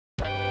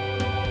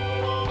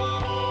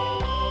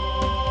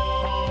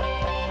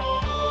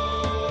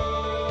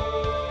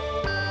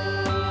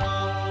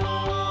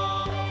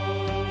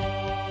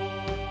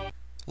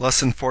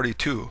Lesson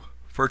 42,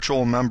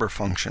 Virtual Member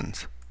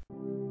Functions.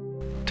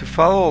 To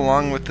follow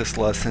along with this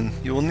lesson,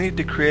 you will need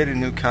to create a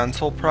new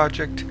console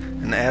project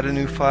and add a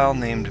new file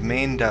named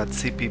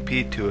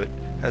main.cpp to it,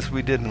 as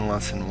we did in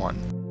Lesson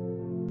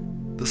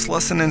 1. This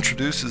lesson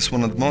introduces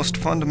one of the most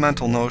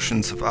fundamental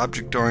notions of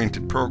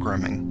object-oriented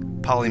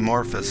programming,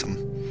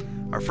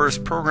 polymorphism. Our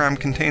first program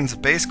contains a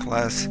base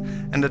class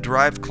and a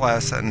derived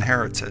class that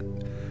inherits it.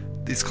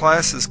 These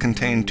classes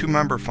contain two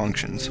member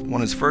functions,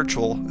 one is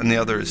virtual and the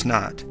other is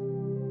not.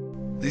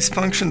 These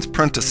functions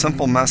print a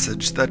simple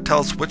message that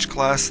tells which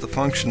class the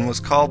function was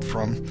called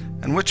from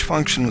and which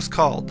function was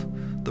called.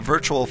 The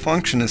virtual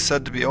function is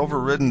said to be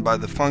overridden by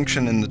the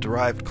function in the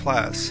derived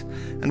class,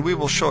 and we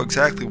will show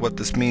exactly what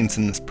this means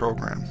in this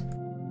program.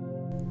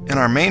 In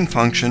our main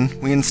function,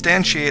 we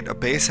instantiate a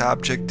base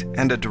object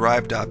and a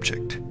derived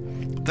object.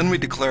 Then we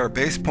declare a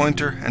base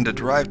pointer and a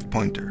derived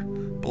pointer.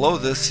 Below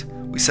this,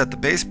 we set the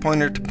base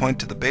pointer to point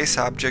to the base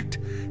object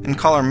and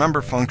call our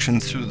member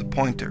functions through the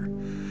pointer.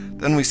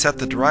 Then we set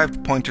the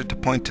derived pointer to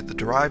point to the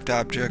derived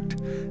object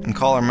and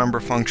call our member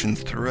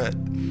functions through it.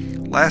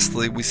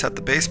 Lastly, we set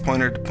the base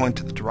pointer to point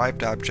to the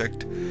derived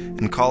object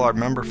and call our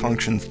member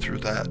functions through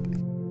that.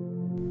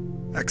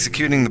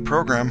 Executing the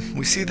program,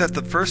 we see that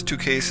the first two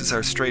cases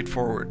are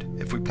straightforward.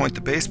 If we point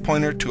the base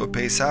pointer to a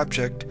base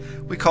object,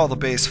 we call the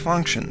base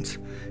functions.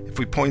 If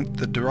we point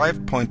the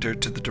derived pointer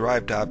to the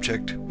derived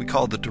object, we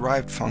call the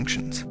derived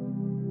functions.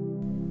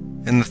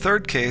 In the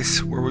third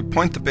case, where we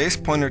point the base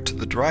pointer to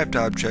the derived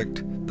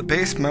object, the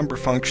base member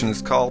function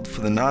is called for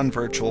the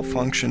non-virtual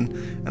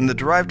function, and the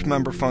derived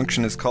member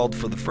function is called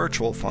for the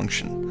virtual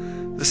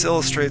function. This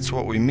illustrates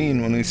what we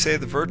mean when we say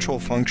the virtual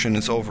function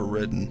is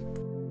overridden.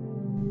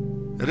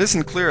 It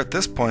isn't clear at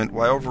this point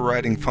why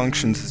overriding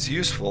functions is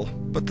useful,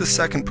 but this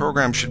second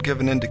program should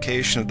give an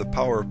indication of the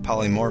power of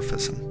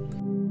polymorphism.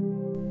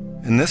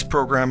 In this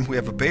program, we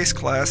have a base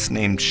class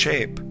named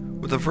shape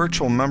with a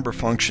virtual member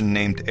function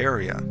named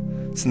area.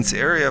 Since the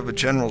area of a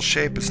general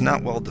shape is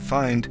not well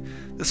defined,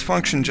 this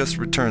function just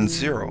returns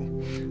 0.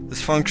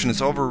 This function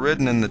is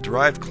overridden in the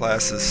derived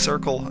classes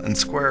circle and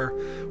square,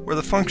 where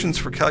the functions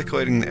for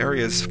calculating the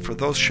areas for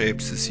those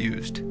shapes is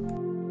used.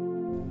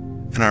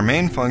 In our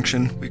main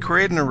function, we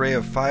create an array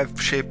of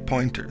 5 shape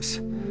pointers.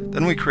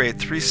 Then we create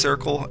 3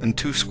 circle and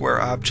 2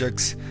 square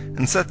objects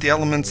and set the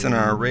elements in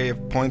our array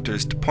of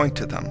pointers to point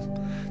to them.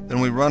 Then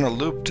we run a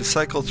loop to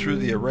cycle through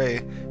the array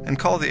and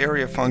call the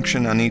area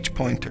function on each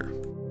pointer.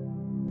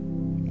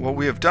 What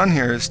we have done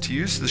here is to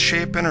use the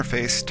shape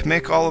interface to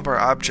make all of our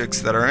objects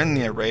that are in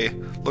the array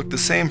look the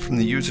same from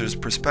the user's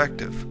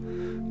perspective.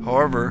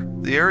 However,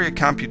 the area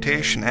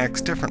computation acts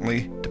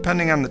differently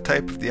depending on the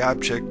type of the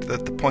object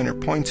that the pointer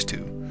points to.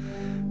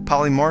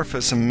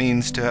 Polymorphism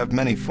means to have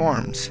many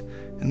forms.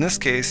 In this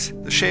case,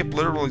 the shape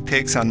literally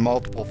takes on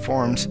multiple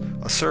forms,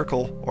 a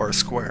circle or a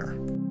square.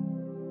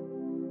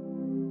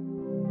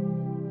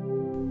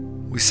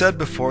 We said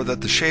before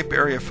that the shape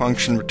area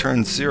function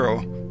returns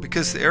 0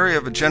 because the area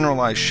of a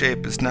generalized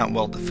shape is not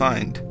well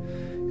defined.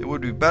 It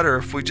would be better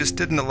if we just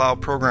didn't allow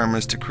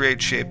programmers to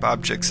create shape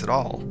objects at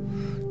all.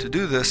 To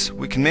do this,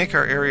 we can make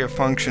our area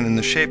function in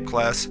the shape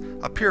class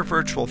a pure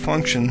virtual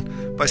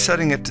function by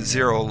setting it to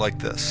 0 like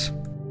this.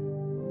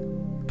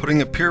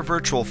 Putting a pure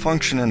virtual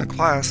function in a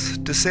class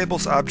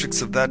disables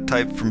objects of that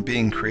type from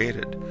being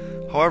created.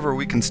 However,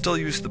 we can still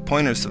use the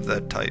pointers of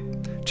that type,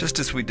 just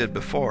as we did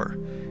before.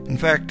 In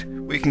fact,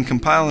 we can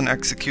compile and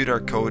execute our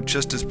code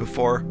just as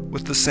before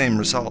with the same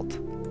result.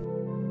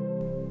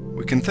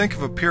 We can think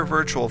of a pure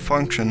virtual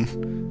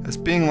function as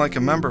being like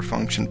a member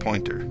function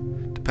pointer.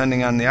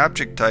 Depending on the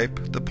object type,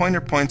 the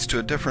pointer points to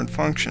a different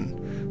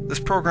function.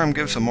 This program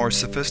gives a more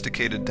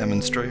sophisticated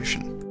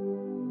demonstration.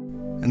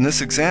 In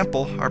this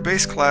example, our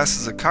base class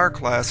is a car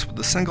class with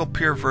a single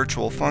pure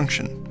virtual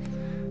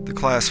function. The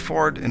class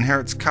Ford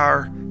inherits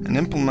car and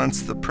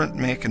implements the print,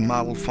 make, and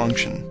model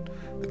function.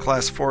 The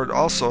class Ford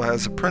also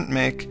has a print,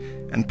 make,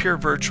 and pure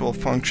virtual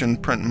function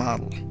print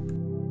model.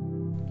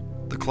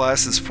 The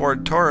classes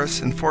Ford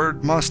Taurus and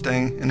Ford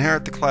Mustang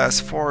inherit the class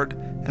Ford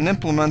and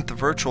implement the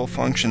virtual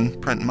function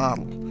print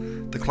model.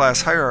 The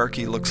class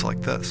hierarchy looks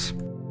like this.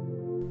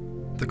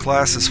 The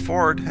classes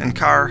Ford and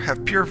car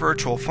have pure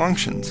virtual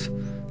functions,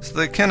 so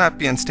they cannot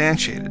be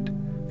instantiated.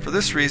 For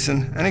this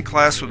reason, any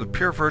class with a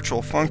pure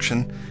virtual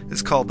function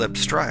is called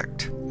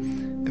abstract.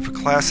 If a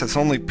class has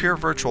only pure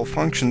virtual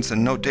functions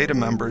and no data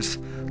members,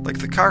 like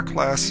the car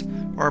class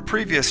or a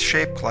previous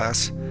shape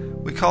class,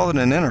 we call it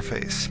an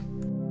interface.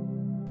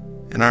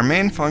 In our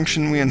main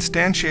function, we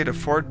instantiate a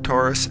Ford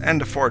Taurus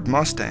and a Ford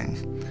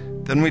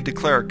Mustang. Then we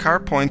declare a car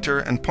pointer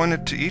and point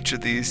it to each of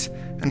these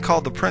and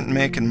call the print,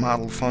 make, and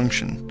model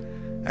function.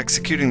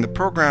 Executing the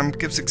program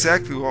gives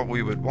exactly what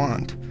we would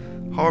want.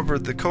 However,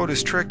 the code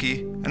is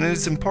tricky, and it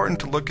is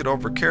important to look it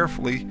over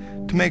carefully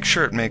to make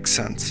sure it makes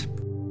sense.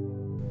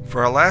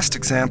 For our last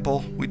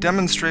example, we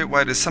demonstrate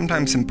why it is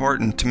sometimes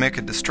important to make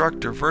a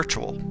destructor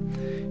virtual.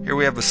 Here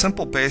we have a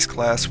simple base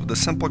class with a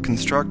simple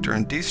constructor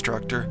and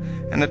destructor,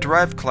 and a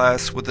derived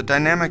class with a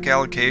dynamic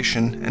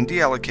allocation and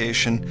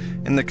deallocation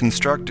in the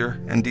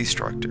constructor and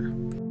destructor.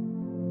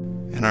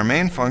 In our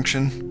main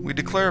function, we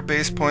declare a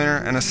base pointer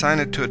and assign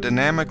it to a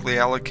dynamically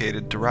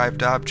allocated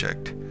derived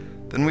object.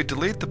 Then we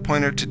delete the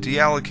pointer to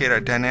deallocate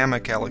our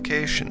dynamic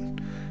allocation.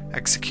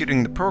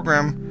 Executing the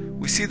program,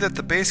 we see that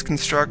the base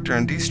constructor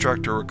and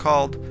destructor were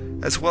called,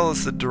 as well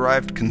as the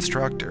derived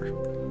constructor.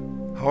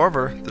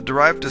 However, the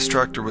derived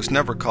destructor was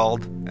never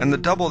called, and the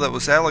double that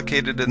was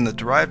allocated in the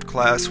derived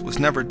class was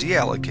never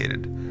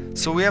deallocated,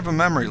 so we have a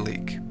memory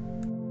leak.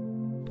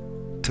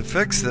 To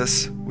fix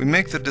this, we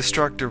make the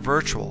destructor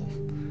virtual.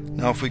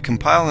 Now if we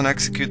compile and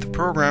execute the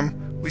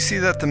program, we see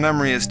that the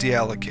memory is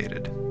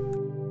deallocated.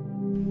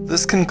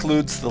 This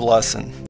concludes the lesson.